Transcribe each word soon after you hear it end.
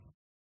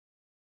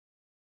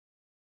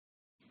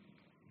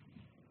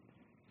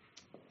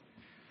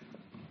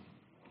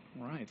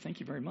All right, thank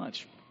you very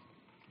much.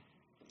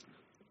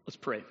 Let's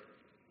pray.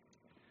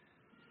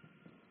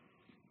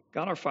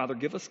 God our Father,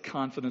 give us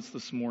confidence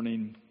this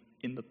morning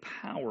in the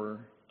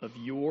power of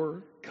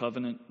your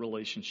covenant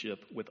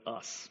relationship with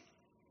us.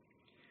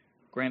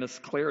 Grant us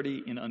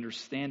clarity in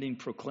understanding,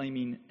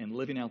 proclaiming, and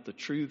living out the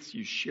truths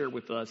you share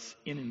with us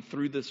in and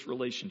through this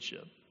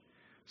relationship,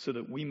 so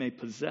that we may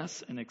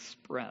possess and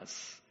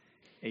express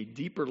a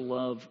deeper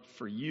love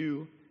for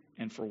you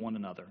and for one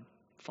another.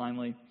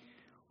 Finally,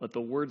 let the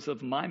words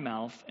of my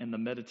mouth and the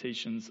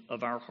meditations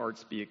of our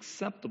hearts be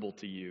acceptable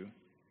to you,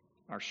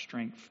 our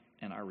strength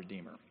and our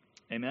Redeemer.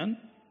 Amen?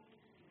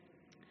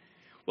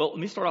 Well, let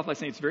me start off by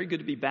saying it's very good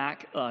to be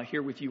back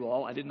here with you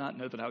all. I did not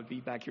know that I would be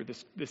back here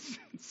this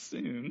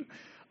soon,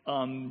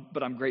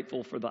 but I'm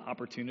grateful for the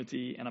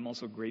opportunity, and I'm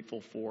also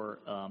grateful for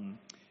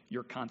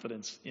your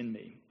confidence in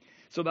me.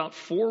 So about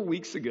 4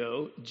 weeks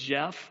ago,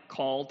 Jeff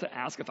called to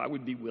ask if I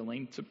would be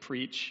willing to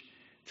preach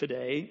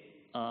today,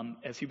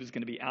 as he was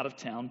going to be out of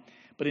town.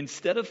 But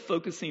instead of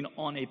focusing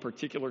on a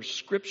particular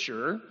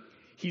scripture,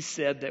 he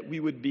said that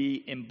we would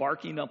be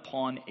embarking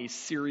upon a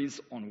series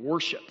on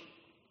worship.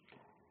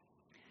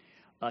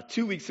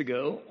 2 weeks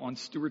ago, on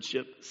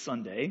Stewardship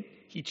Sunday,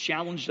 he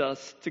challenged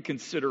us to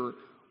consider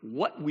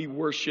what we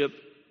worship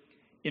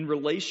in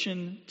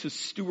relation to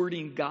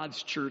stewarding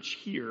God's church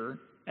here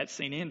at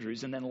St.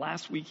 Andrews. And then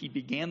last week, he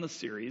began the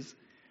series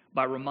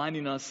by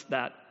reminding us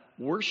that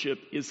worship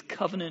is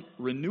covenant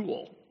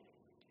renewal.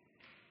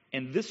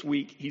 And this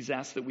week, he's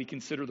asked that we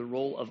consider the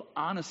role of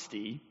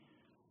honesty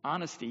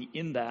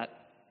in that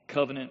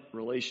covenant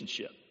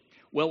relationship.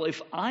 Well,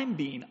 if I'm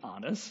being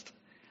honest,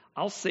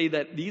 I'll say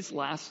that these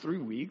last 3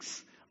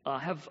 weeks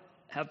have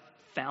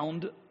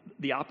found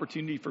the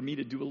opportunity for me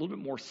to do a little bit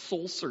more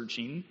soul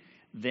searching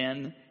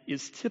than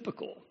is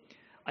typical.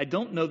 I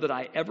don't know that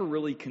I ever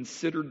really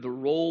considered the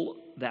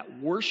role that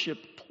worship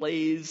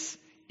plays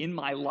in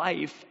my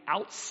life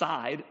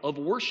outside of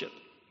worship.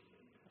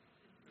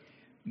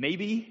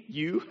 Maybe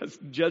you,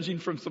 judging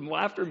from some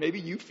laughter, maybe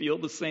you feel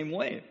the same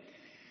way.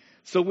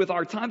 So with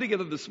our time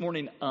together this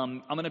morning,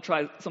 I'm going to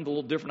try something a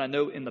little different. I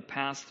know in the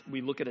past we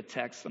look at a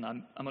text, and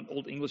I'm an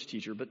old English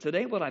teacher, but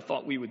today what I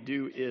thought we would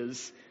do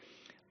is,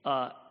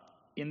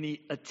 in the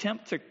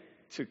attempt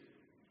to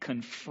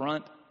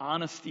confront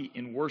honesty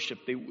in worship,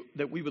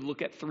 that we would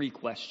look at 3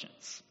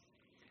 questions.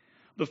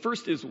 The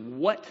first is,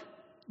 what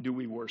do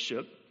we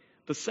worship?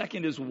 The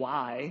second is,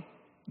 why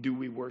do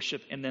we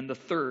worship? And then the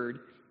third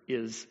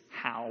is,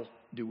 how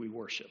do we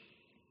worship?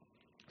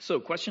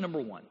 So question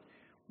number 1,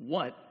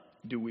 what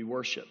do we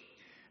worship?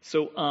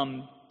 So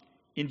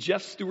in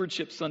Jeff's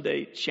Stewardship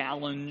Sunday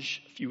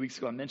challenge a few weeks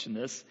ago, I mentioned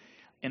this,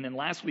 and then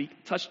last week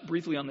touched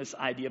briefly on this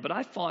idea, but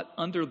I thought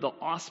under the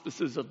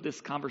auspices of this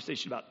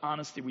conversation about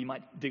honesty, we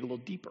might dig a little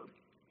deeper.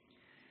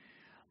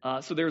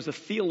 So there's a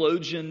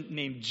theologian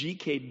named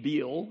G.K.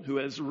 Beale who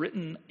has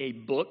written a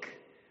book,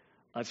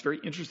 it's a very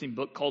interesting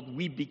book, called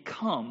We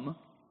Become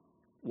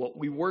What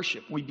We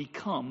Worship. We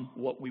become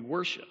what we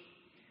worship.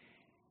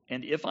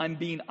 And if I'm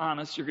being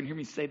honest, you're going to hear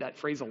me say that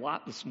phrase a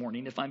lot this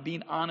morning. If I'm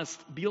being honest,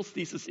 Beale's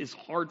thesis is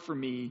hard for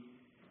me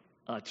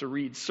to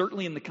read,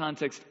 certainly in the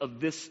context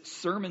of this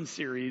sermon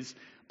series,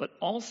 but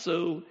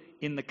also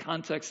in the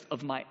context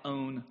of my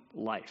own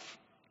life.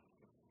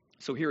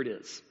 So here it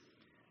is.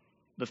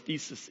 The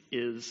thesis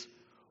is,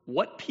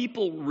 what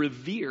people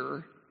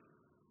revere,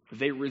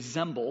 they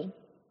resemble.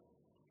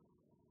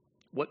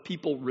 What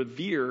people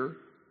revere,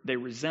 they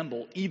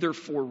resemble, either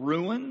for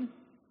ruin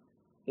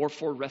or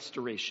for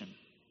restoration.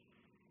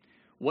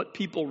 What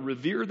people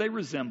revere, they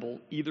resemble,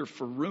 either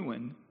for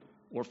ruin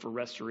or for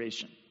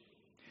restoration.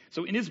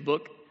 So in his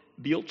book,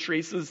 Beale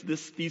traces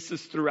this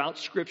thesis throughout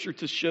Scripture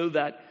to show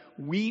that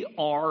we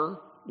are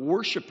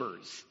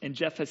worshipers. And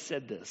Jeff has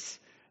said this,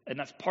 and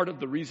that's part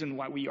of the reason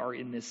why we are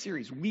in this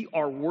series. We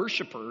are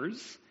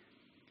worshipers,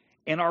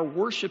 and our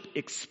worship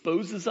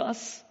exposes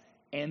us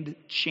and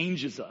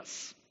changes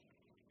us.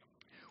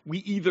 We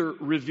either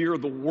revere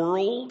the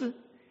world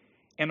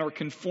and are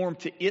conformed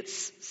to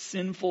its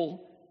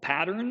sinful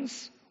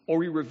patterns, or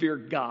we revere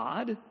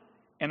God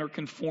and are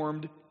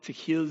conformed to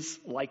his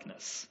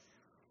likeness.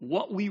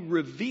 What we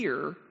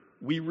revere,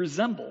 we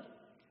resemble,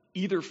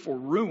 either for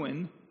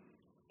ruin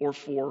or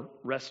for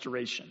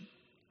restoration.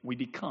 We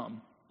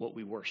become what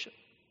we worship.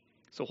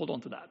 So hold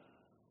on to that.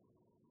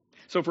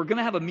 So if we're going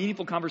to have a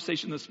meaningful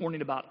conversation this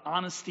morning about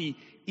honesty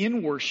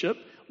in worship,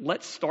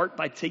 let's start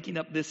by taking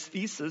up this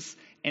thesis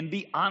and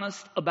be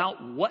honest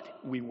about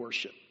what we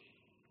worship.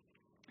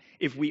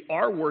 If we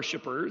are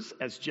worshipers,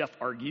 as Jeff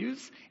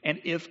argues,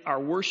 and if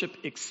our worship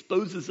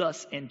exposes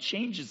us and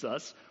changes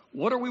us,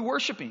 what are we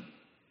worshiping?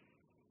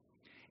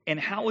 And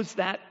how is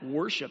that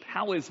worship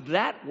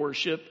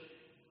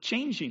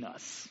changing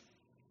us?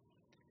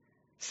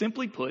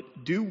 Simply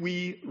put, do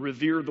we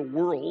revere the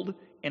world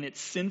and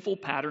its sinful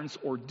patterns,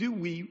 or do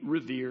we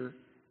revere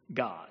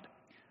God?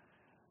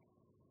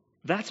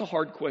 That's a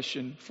hard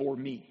question for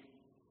me.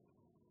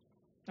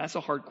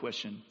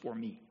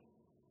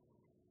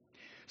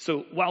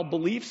 So while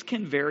beliefs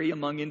can vary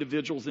among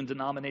individuals and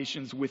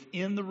denominations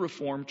within the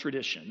Reformed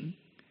tradition,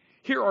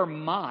 Here are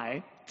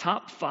my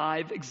top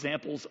 5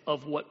 examples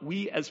of what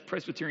we as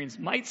Presbyterians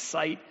might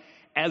cite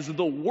as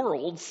the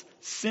world's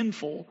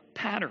sinful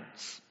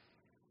patterns.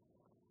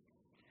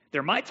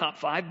 They're my top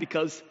 5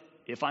 because,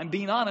 if I'm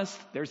being honest,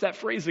 there's that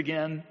phrase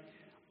again,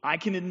 I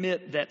can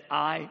admit that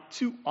I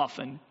too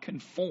often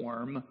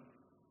conform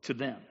to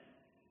them.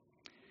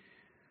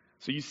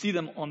 So you see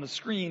them on the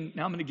screen.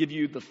 Now I'm going to give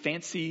you the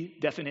fancy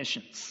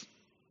definitions.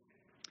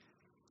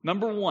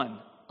 Number 1,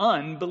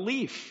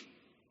 unbelief.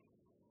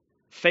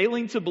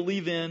 Failing to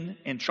believe in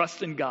and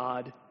trust in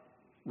God,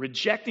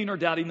 rejecting or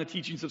doubting the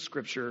teachings of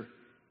Scripture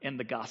and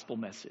the gospel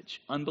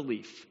message.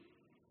 Unbelief.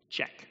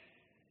 Check.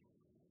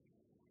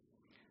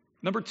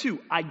 Number 2,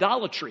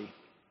 idolatry.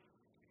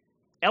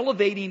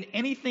 Elevating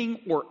anything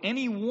or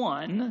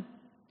anyone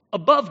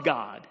above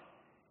God,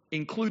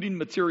 including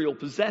material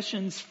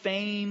possessions,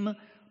 fame,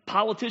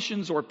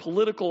 politicians or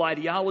political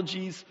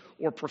ideologies,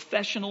 or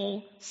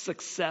professional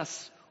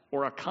success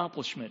or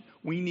accomplishment.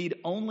 We need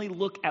only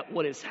look at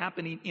what is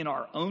happening in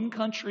our own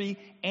country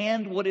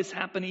and what is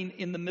happening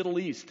in the Middle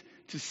East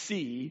to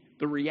see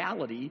the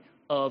reality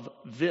of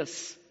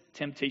this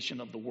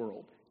temptation of the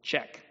world.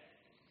 Check.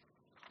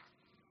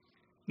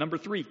 Number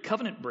 3,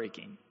 covenant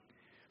breaking.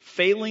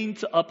 Failing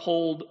to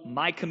uphold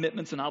my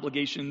commitments and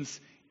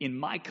obligations in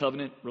my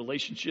covenant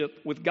relationship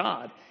with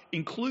God,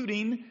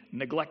 including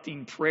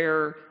neglecting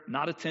prayer,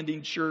 not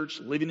attending church,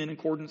 living in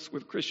accordance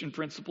with Christian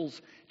principles.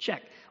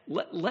 Check.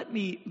 Let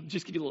me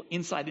just give you a little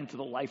insight into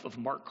the life of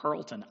Mark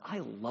Carlton. I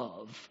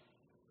love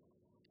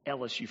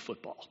LSU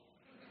football.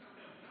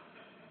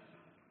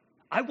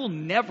 I will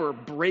never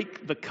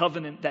break the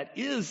covenant that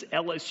is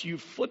LSU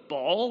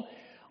football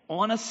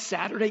on a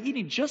Saturday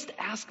evening. Just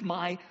ask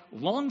my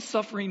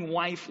long-suffering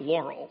wife,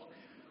 Laurel.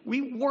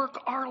 We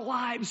work our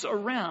lives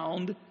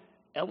around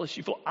LSU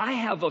football. I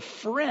have a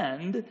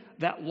friend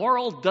that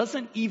Laurel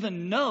doesn't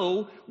even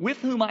know with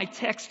whom I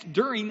text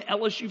during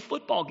LSU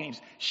football games.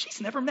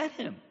 She's never met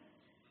him.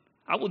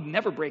 I would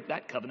never break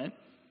that covenant.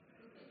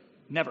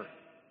 Never.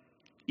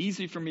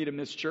 Easy for me to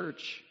miss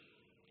church.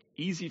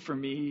 Easy for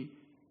me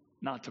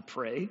not to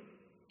pray.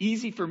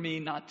 Easy for me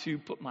not to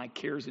put my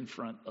cares in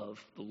front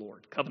of the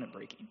Lord. Covenant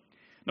breaking.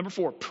 Number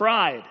 4,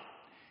 pride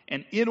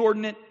and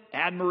inordinate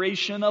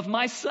admiration of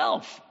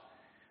myself,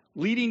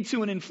 leading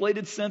to an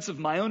inflated sense of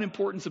my own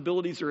importance,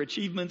 abilities, or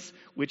achievements,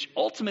 which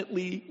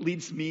ultimately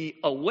leads me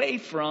away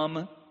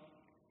from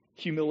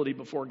humility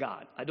before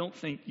God. I don't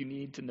think you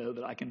need to know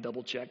that I can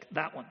double check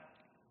that one.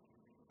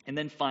 And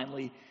then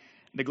finally,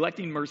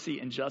 neglecting mercy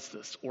and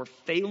justice, or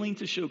failing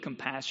to show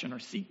compassion or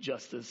seek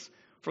justice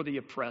for the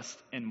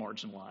oppressed and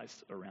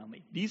marginalized around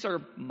me. These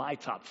are my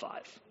top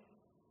 5.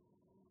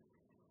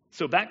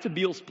 So back to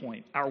Beale's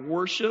point, our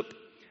worship,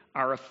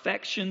 our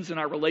affections, and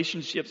our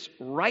relationships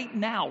right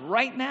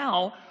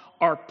now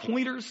are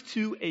pointers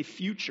to a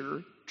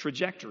future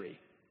trajectory.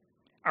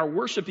 Our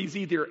worship is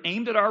either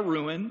aimed at our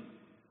ruin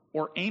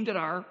or aimed at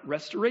our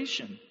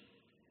restoration,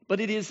 but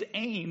it is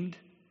aimed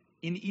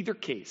in either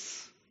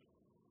case.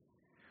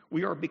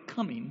 We are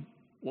becoming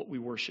what we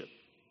worship.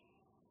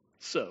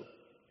 So,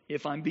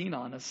 if I'm being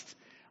honest,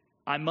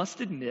 I must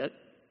admit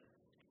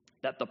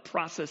that the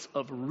process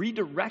of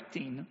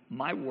redirecting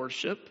my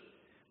worship,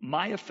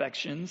 my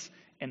affections,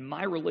 and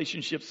my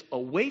relationships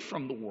away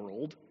from the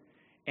world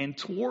and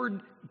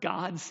toward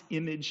God's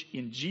image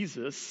in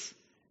Jesus,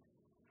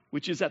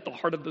 which is at the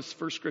heart of this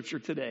first scripture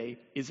today,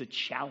 is a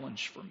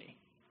challenge for me.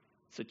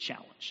 It's a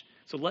challenge.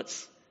 So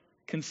let's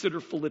consider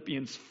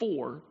Philippians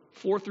 4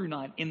 through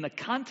 9, in the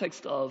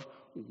context of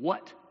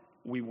what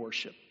we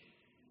worship.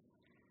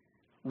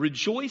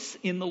 Rejoice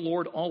in the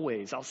Lord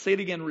always. I'll say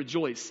it again,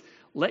 rejoice.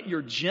 Let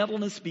your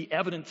gentleness be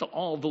evident to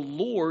all. The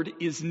Lord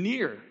is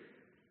near.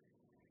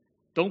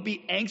 Don't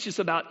be anxious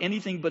about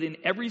anything, but in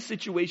every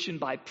situation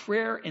by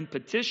prayer and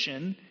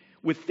petition,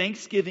 with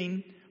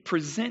thanksgiving,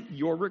 present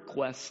your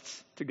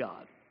requests to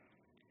God.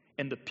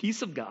 And the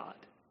peace of God,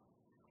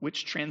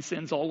 which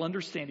transcends all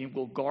understanding,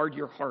 will guard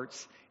your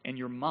hearts and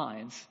your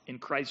minds in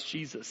Christ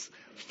Jesus.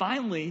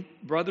 Finally,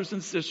 brothers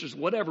and sisters,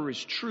 whatever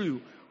is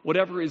true,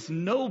 whatever is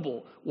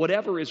noble,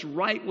 whatever is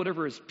right,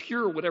 whatever is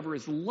pure, whatever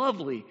is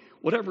lovely,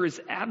 whatever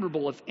is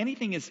admirable, if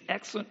anything is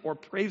excellent or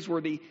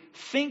praiseworthy,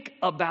 think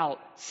about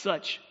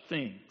such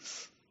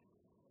things.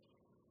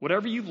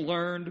 Whatever you've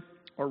learned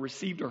or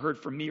received or heard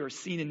from me or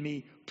seen in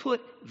me,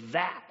 put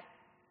that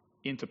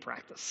into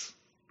practice.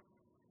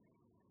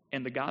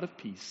 And the God of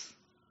peace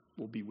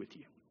will be with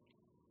you.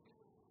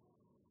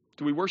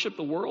 Do we worship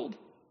the world,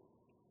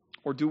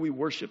 or do we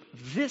worship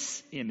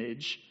this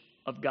image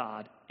of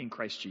God in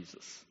Christ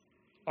Jesus?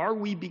 Are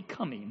we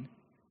becoming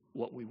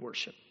what we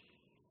worship?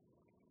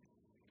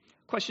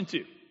 Question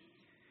 2.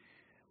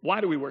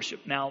 Why do we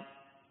worship? Now,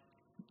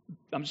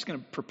 I'm just going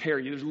to prepare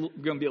you. There's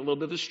going to be a little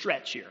bit of a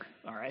stretch here.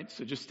 All right?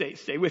 So just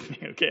stay with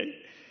me, okay?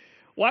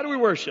 Why do we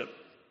worship?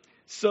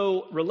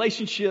 So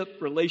relationship.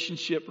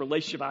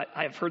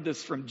 I have heard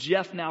this from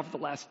Jeff now for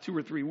the last 2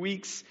 or 3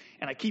 weeks,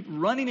 and I keep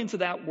running into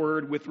that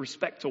word with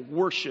respect to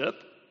worship.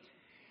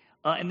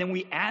 And then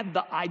we add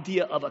the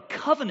idea of a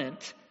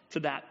covenant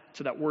to that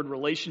to that word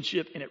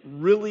relationship, and it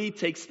really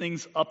takes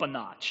things up a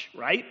notch,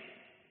 right?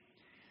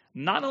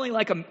 Not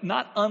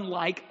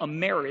unlike a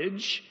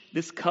marriage,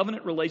 this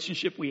covenant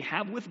relationship we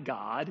have with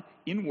God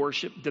in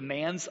worship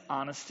demands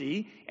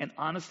honesty, and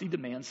honesty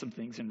demands some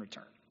things in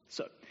return.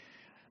 So,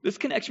 this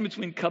connection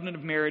between covenant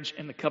of marriage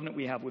and the covenant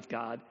we have with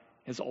God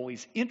has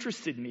always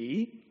interested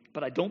me,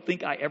 but I don't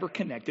think I ever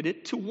connected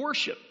it to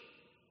worship.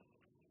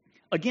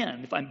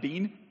 Again, if I'm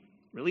being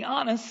really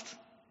honest,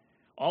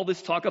 all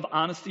this talk of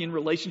honesty in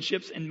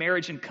relationships and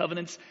marriage and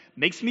covenants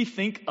makes me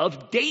think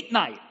of date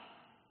night.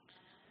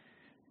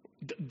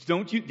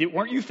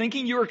 Weren't you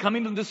thinking you were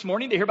coming this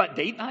morning to hear about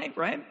date night,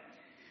 right?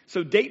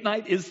 So date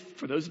night is,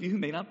 for those of you who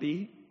may not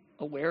be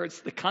aware,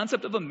 it's the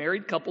concept of a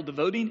married couple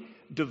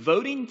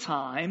devoting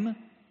time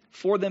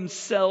for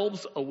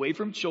themselves away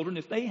from children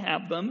if they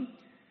have them,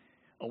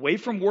 away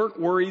from work,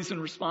 worries,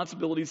 and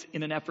responsibilities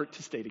in an effort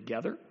to stay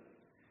together,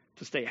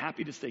 to stay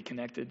happy, to stay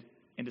connected,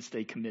 and to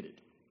stay committed.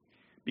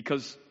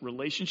 Because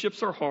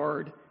relationships are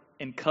hard,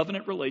 and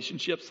covenant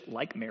relationships,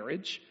 like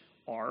marriage,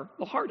 are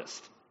the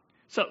hardest.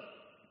 So,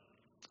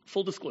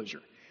 full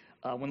disclosure,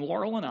 when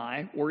Laurel and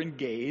I were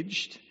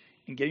engaged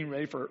and getting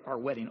ready for our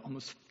wedding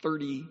almost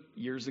 30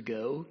 years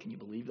ago, can you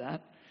believe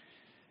that?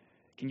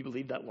 Can you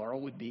believe that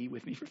Laurel would be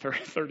with me for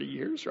 30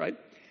 years, right?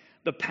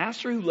 The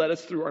pastor who led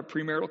us through our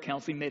premarital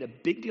counseling made a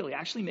big deal. He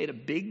actually made a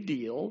big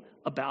deal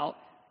about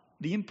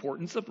the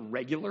importance of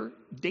regular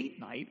date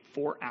night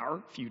for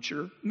our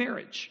future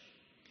marriage.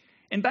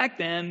 And back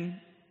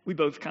then, we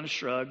both kind of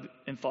shrugged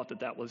and thought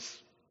that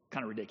was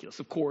kind of ridiculous.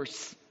 Of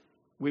course,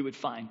 we would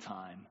find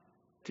time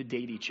to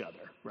date each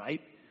other,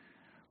 right?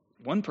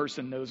 One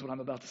person knows what I'm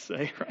about to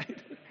say, right?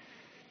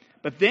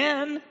 But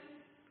then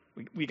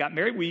we got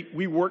married.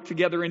 We worked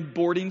together in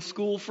boarding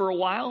school for a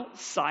while.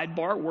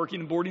 Sidebar,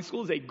 working in boarding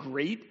school is a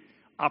great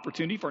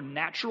opportunity for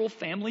natural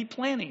family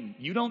planning.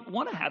 You don't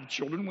want to have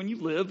children when you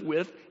live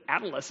with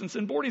adolescents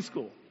in boarding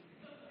school.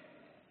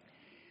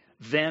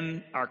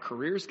 Then our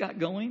careers got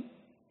going.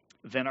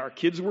 Then our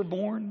kids were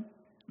born.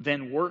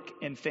 Then work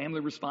and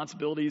family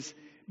responsibilities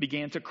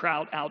began to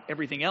crowd out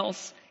everything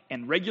else,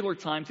 and regular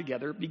time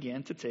together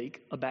began to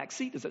take a back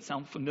seat. Does that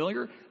sound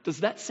familiar?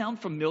 Does that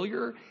sound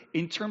familiar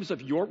in terms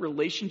of your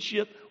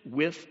relationship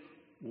with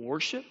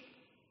worship?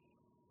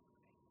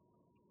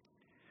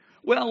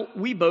 Well,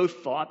 we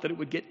both thought that it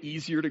would get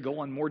easier to go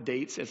on more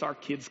dates as our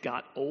kids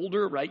got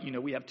older, right? You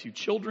know, we have 2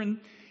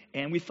 children,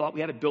 and we thought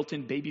we had a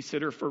built-in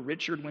babysitter for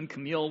Richard when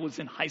Camille was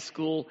in high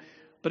school,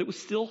 but it was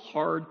still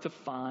hard to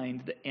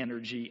find the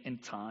energy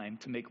and time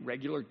to make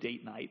regular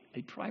date night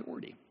a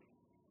priority.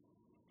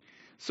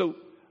 So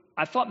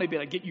I thought maybe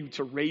I'd get you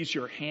to raise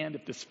your hand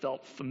if this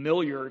felt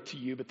familiar to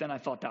you, but then I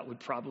thought that would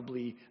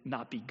probably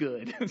not be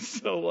good.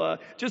 So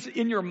just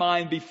in your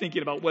mind, be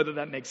thinking about whether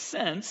that makes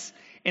sense.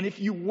 And if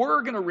you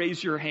were going to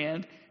raise your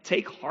hand,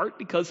 take heart,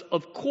 because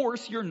of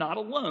course you're not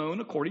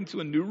alone, according to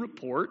a new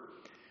report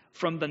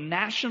from the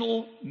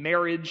National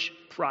Marriage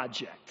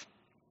Project.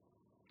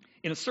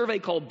 In a survey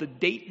called The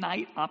Date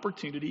Night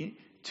Opportunity,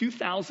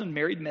 2,000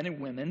 married men and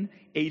women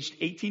aged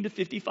 18 to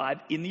 55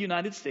 in the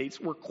United States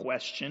were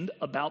questioned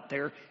about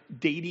their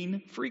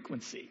dating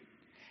frequency.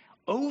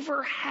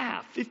 Over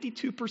half,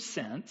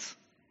 52%,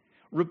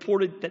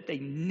 reported that they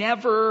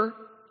never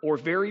or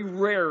very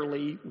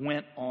rarely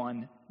went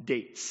on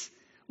dates,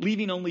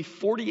 leaving only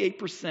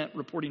 48%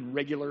 reporting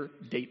regular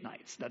date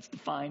nights. That's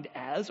defined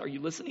as, are you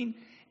listening?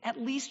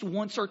 At least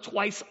once or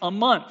twice a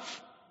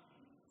month.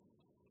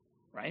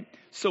 Right?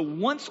 So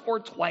once or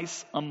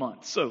twice a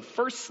month. So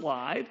first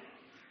slide,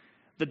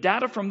 the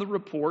data from the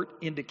report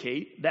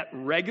indicate that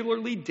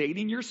regularly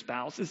dating your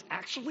spouse is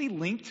actually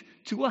linked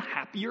to a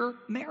happier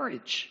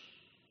marriage.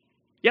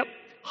 Yep,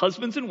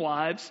 husbands and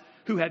wives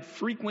who had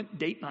frequent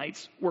date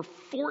nights were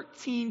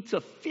 14 to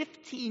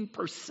 15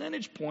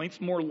 percentage points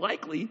more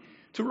likely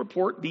to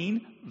report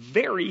being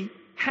very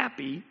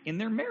happy in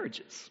their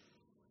marriages.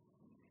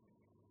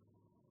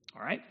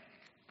 All right,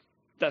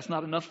 that's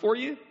not enough for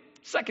you?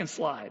 Second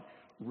slide.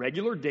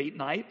 Regular date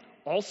night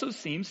also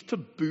seems to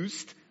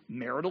boost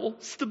marital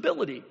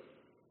stability.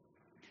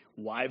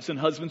 Wives and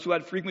husbands who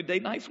had frequent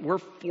date nights were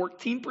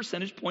 14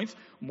 percentage points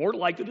more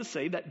likely to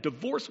say that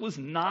divorce was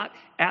not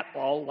at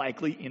all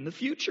likely in the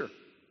future.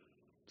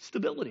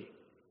 Stability.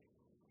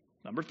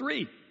 Number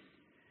 3,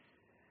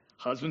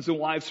 husbands and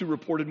wives who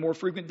reported more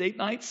frequent date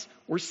nights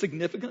were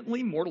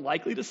significantly more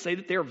likely to say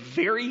that they're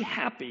very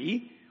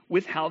happy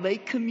with how they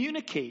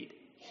communicate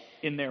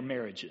in their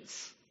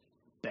marriages.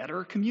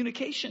 Better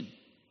communication.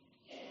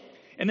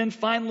 And then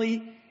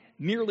finally,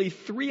 nearly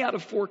 3 out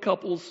of 4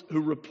 couples who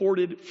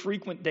reported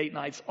frequent date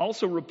nights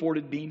also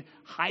reported being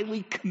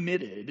highly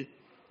committed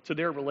to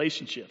their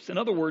relationships. In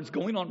other words,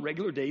 going on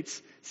regular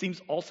dates seems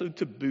also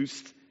to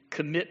boost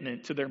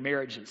commitment to their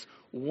marriages.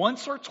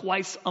 Once or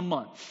twice a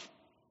month,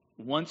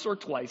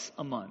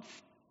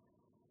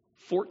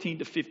 14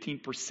 to 15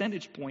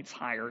 percentage points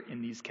higher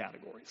in these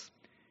categories.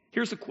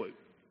 Here's a quote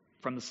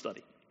from the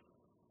study.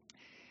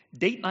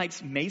 Date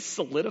nights may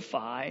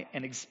solidify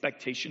an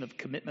expectation of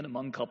commitment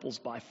among couples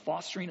by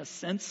fostering a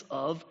sense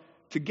of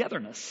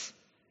togetherness,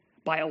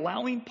 by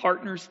allowing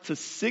partners to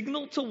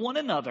signal to one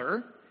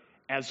another,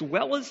 as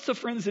well as to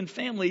friends and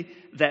family,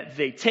 that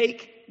they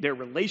take their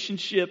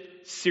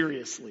relationship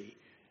seriously.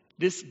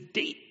 This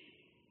date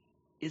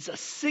is a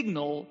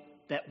signal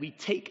that we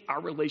take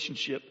our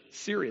relationship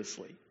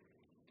seriously.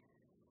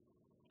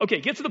 Okay,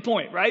 get to the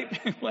point, right?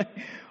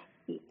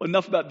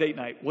 Enough about date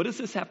night. What does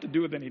this have to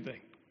do with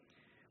anything?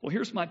 Well,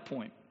 here's my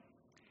point.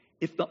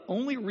 If the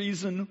only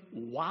reason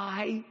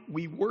why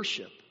we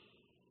worship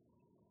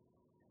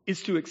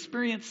is to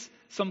experience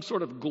some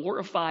sort of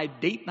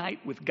glorified date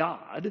night with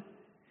God,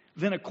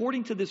 then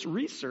according to this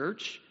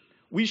research,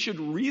 we should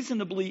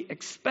reasonably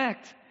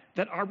expect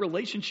that our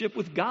relationship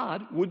with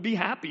God would be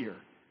happier,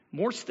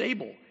 more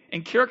stable,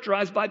 and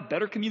characterized by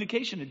better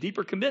communication and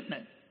deeper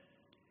commitment.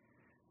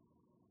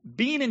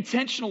 Being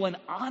intentional and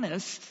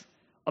honest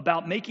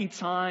about making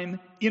time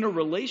in a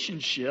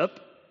relationship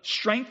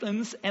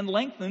strengthens and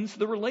lengthens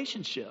the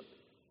relationship.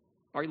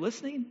 Are you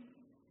listening?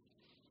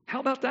 How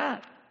about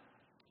that?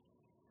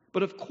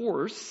 But of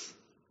course,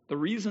 the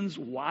reasons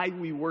why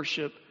we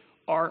worship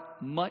are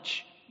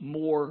much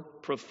more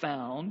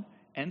profound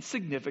and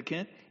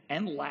significant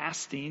and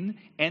lasting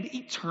and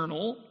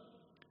eternal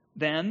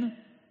than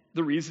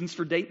the reasons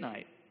for date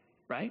night,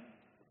 right?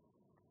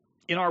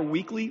 In our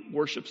weekly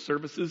worship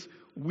services,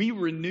 we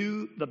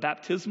renew the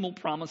baptismal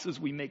promises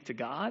we make to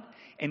God,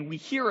 and we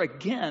hear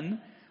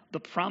again the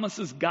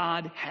promises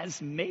God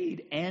has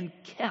made and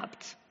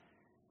kept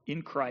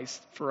in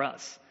Christ for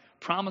us.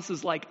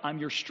 Promises like, I'm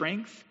your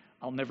strength,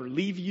 I'll never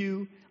leave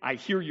you, I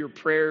hear your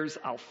prayers,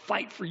 I'll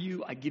fight for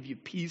you, I give you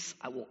peace,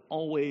 I will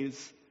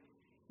always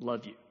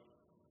love you.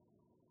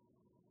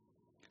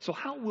 So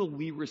how will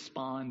we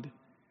respond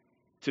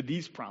to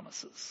these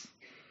promises?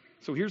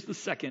 So here's the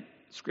second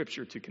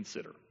scripture to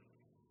consider,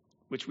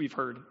 which we've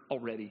heard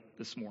already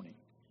this morning.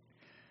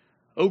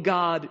 O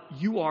God,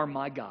 you are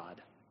my God.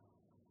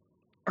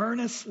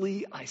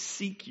 Earnestly I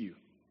seek you.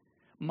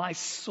 My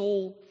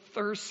soul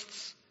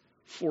thirsts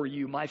for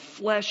you. My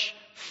flesh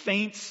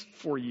faints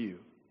for you,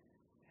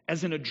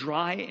 as in a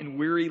dry and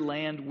weary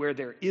land where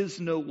there is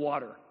no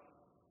water.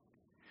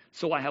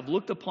 So I have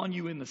looked upon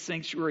you in the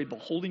sanctuary,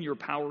 beholding your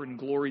power and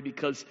glory,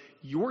 because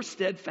your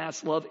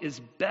steadfast love is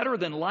better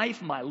than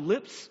life. My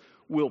lips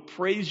will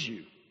praise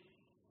you.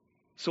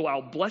 So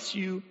I'll bless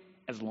you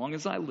as long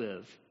as I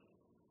live.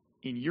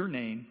 In your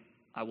name,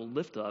 I will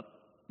lift up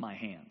my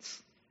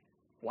hands.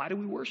 Why do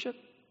we worship?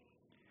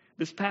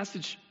 This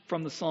passage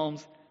from the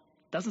Psalms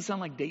doesn't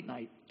sound like date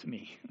night to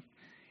me.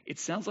 It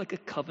sounds like a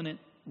covenant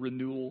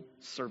renewal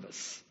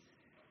service.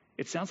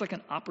 It sounds like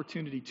an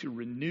opportunity to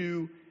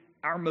renew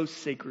our most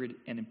sacred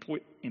and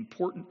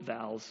important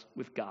vows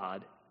with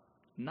God,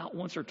 not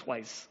once or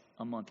twice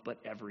a month, but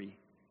every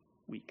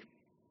week.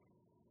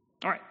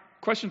 All right,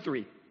 question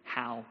 3.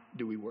 How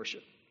do we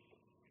worship?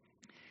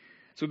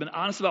 So we've been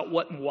honest about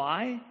what and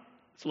why,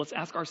 so let's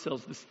ask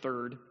ourselves this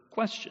third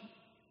question.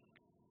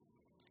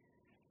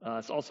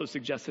 It's also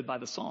suggested by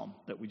the psalm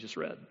that we just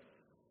read.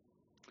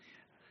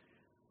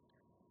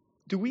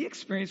 Do we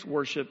experience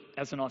worship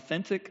as an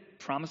authentic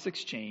promise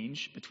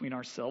exchange between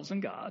ourselves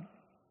and God?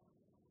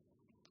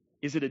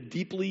 Is it a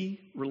deeply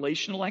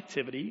relational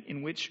activity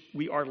in which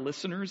we are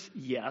listeners,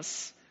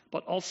 yes,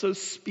 but also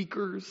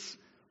speakers,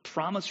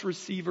 promise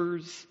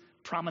receivers,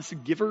 promise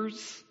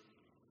givers?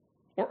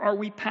 Or are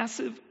we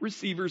passive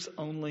receivers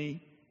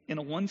only in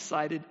a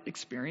one-sided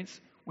experience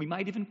we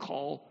might even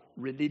call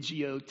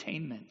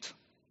religiotainment?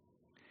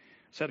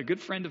 So I had a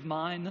good friend of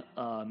mine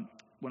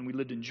when we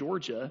lived in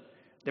Georgia.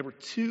 There were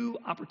 2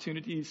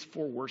 opportunities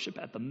for worship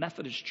at the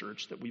Methodist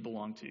church that we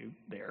belonged to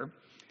there.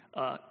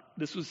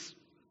 This was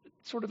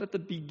sort of at the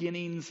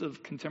beginnings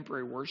of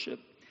contemporary worship.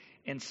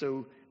 And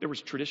so there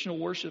was traditional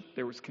worship,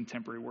 there was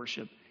contemporary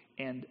worship.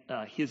 And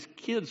his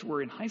kids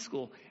were in high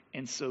school,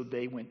 and so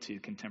they went to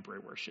contemporary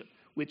worship,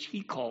 which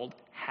he called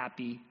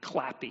happy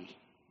clappy.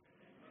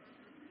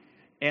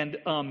 And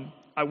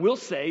I will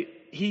say,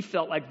 he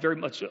felt like very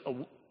much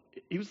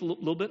he was a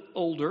little bit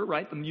older,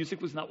 right? The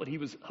music was not what he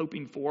was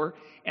hoping for.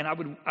 And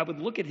I would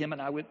look at him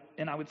and I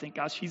would think,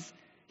 gosh,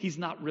 he's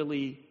not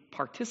really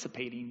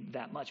participating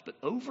that much. But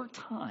over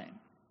time,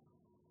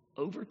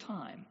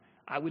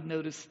 I would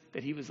notice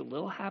that he was a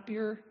little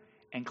happier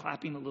and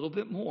clapping a little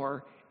bit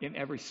more in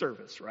every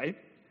service, right?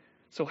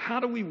 So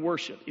how do we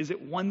worship? Is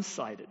it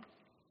one-sided?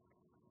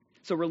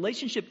 So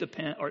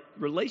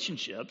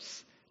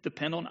relationships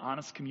depend on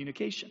honest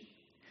communication.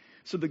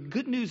 So the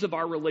good news of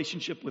our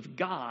relationship with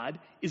God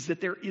is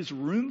that there is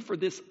room for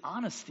this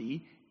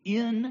honesty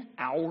in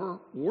our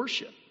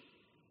worship.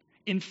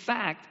 In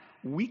fact,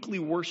 weekly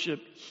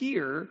worship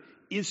here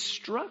is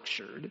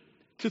structured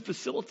to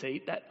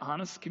facilitate that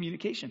honest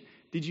communication.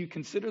 Did you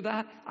consider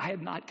that? I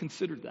have not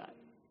considered that.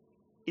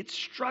 It's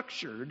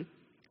structured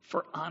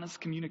for honest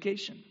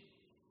communication.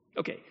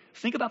 Okay,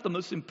 think about the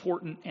most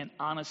important and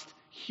honest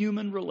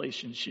human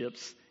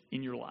relationships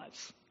in your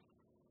lives.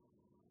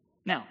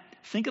 Now,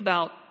 think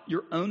about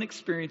your own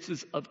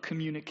experiences of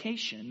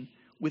communication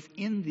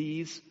within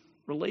these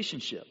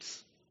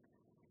relationships.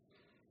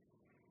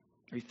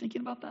 Are you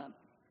thinking about that?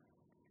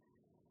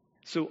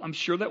 So I'm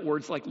sure that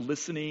words like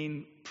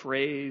listening,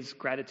 praise,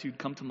 gratitude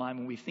come to mind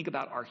when we think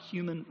about our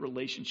human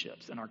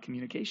relationships and our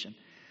communication.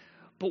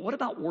 But what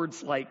about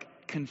words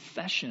like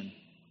confession,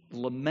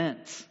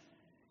 lament,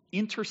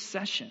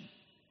 intercession?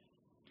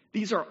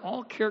 These are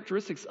all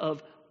characteristics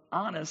of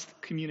honest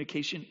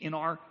communication in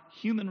our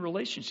human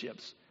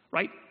relationships,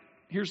 right?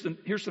 Here's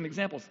some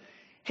examples.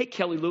 Hey,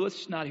 Kelly Lewis,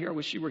 she's not here. I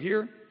wish you were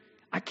here.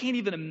 I can't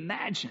even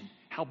imagine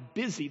how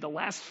busy the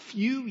last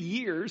few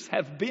years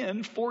have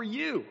been for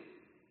you.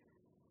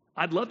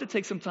 I'd love to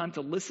take some time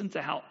to listen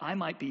to how I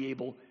might be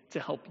able to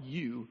help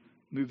you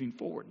moving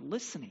forward.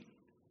 Listening,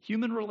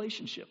 human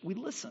relationship, we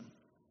listen.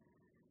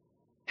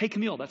 Hey,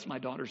 Camille, that's my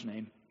daughter's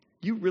name.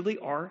 You really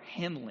are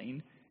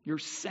handling your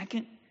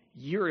second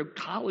year of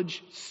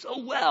college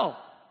so well.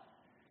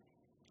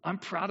 I'm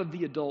proud of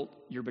the adult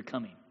you're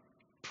becoming.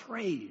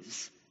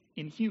 Praise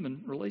in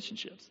human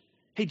relationships.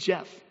 Hey,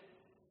 Jeff,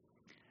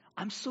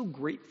 I'm so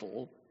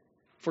grateful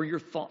for your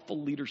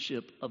thoughtful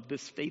leadership of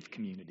this faith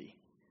community.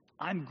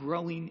 I'm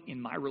growing in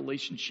my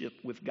relationship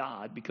with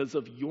God because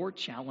of your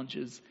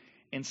challenges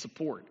and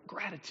support.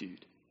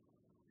 Gratitude.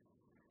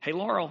 Hey,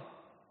 Laurel,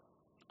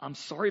 I'm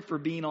sorry for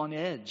being on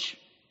edge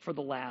for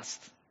the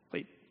last,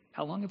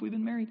 how long have we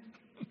been married?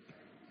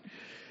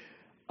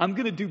 I'm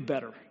going to do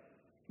better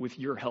with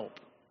your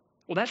help.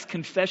 Well, that's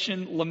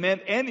confession,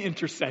 lament, and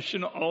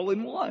intercession all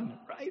in one,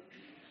 right?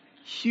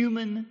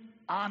 Human,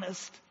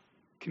 honest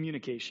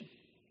communication.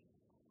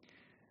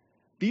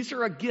 These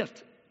are a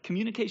gift.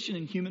 Communication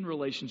in human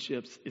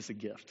relationships is a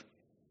gift.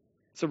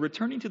 So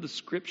returning to the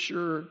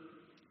structure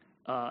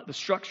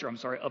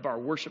of our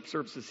worship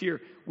services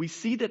here, we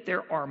see that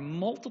there are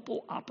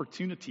multiple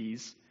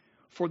opportunities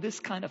for this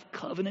kind of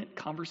covenant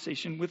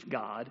conversation with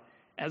God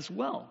as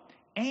well.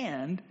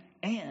 And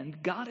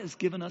God has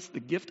given us the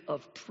gift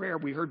of prayer.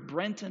 We heard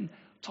Brenton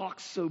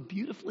talk so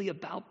beautifully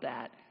about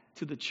that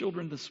to the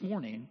children this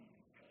morning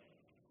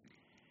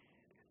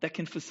that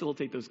can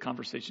facilitate those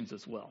conversations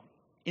as well.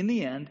 In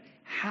the end,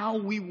 how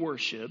we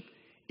worship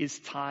is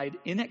tied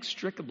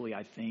inextricably,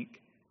 I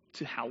think,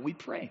 to how we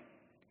pray.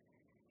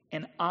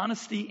 And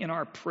honesty in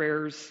our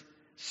prayers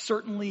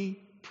certainly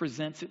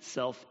presents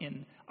itself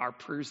in our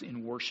prayers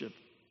in worship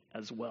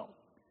as well.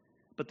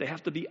 But they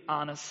have to be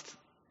honest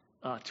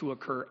to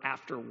occur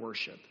after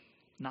worship,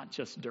 not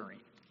just during,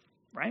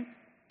 right?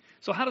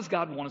 So how does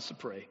God want us to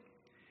pray?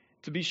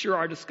 To be sure,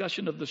 our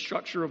discussion of the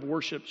structure of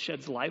worship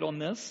sheds light on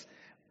this.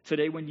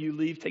 Today, when you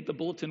leave, take the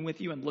bulletin with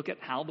you and look at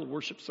how the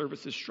worship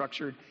service is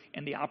structured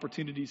and the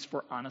opportunities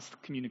for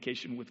honest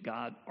communication with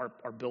God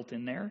are built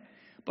in there.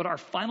 But our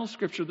final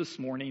scripture this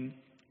morning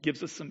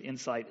gives us some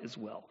insight as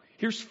well.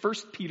 Here's 1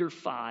 Peter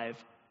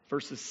 5,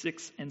 verses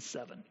 6 and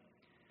 7.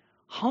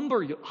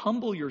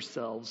 Humble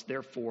yourselves,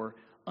 therefore,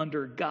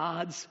 under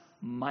God's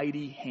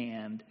mighty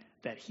hand,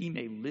 that he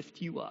may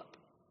lift you up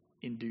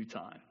in due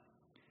time.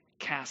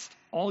 Cast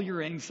all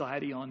your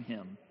anxiety on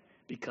him,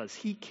 because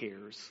he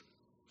cares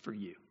for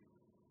you.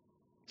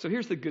 So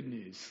here's the good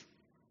news.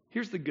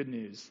 Here's the good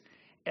news.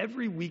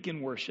 Every week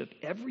in worship,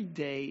 every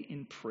day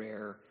in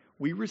prayer,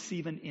 we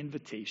receive an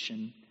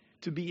invitation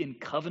to be in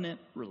covenant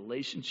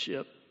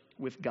relationship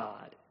with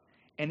God.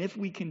 And if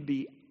we can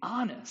be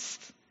honest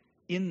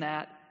in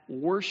that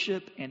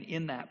worship and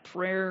in that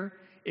prayer,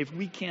 if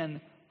we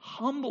can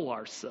humble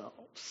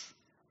ourselves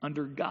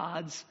under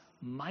God's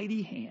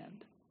mighty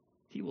hand,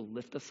 he will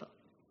lift us up.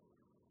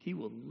 He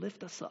will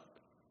lift us up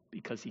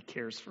because he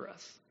cares for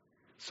us.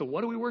 So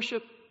what do we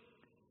worship?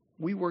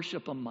 We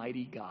worship a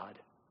mighty God.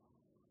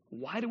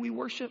 Why do we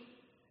worship?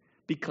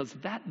 Because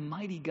that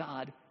mighty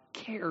God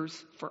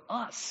cares for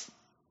us.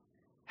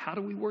 How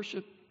do we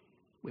worship?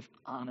 With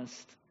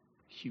honest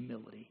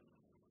humility.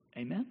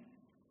 Amen?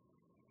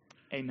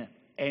 Amen.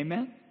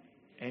 Amen?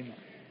 Amen.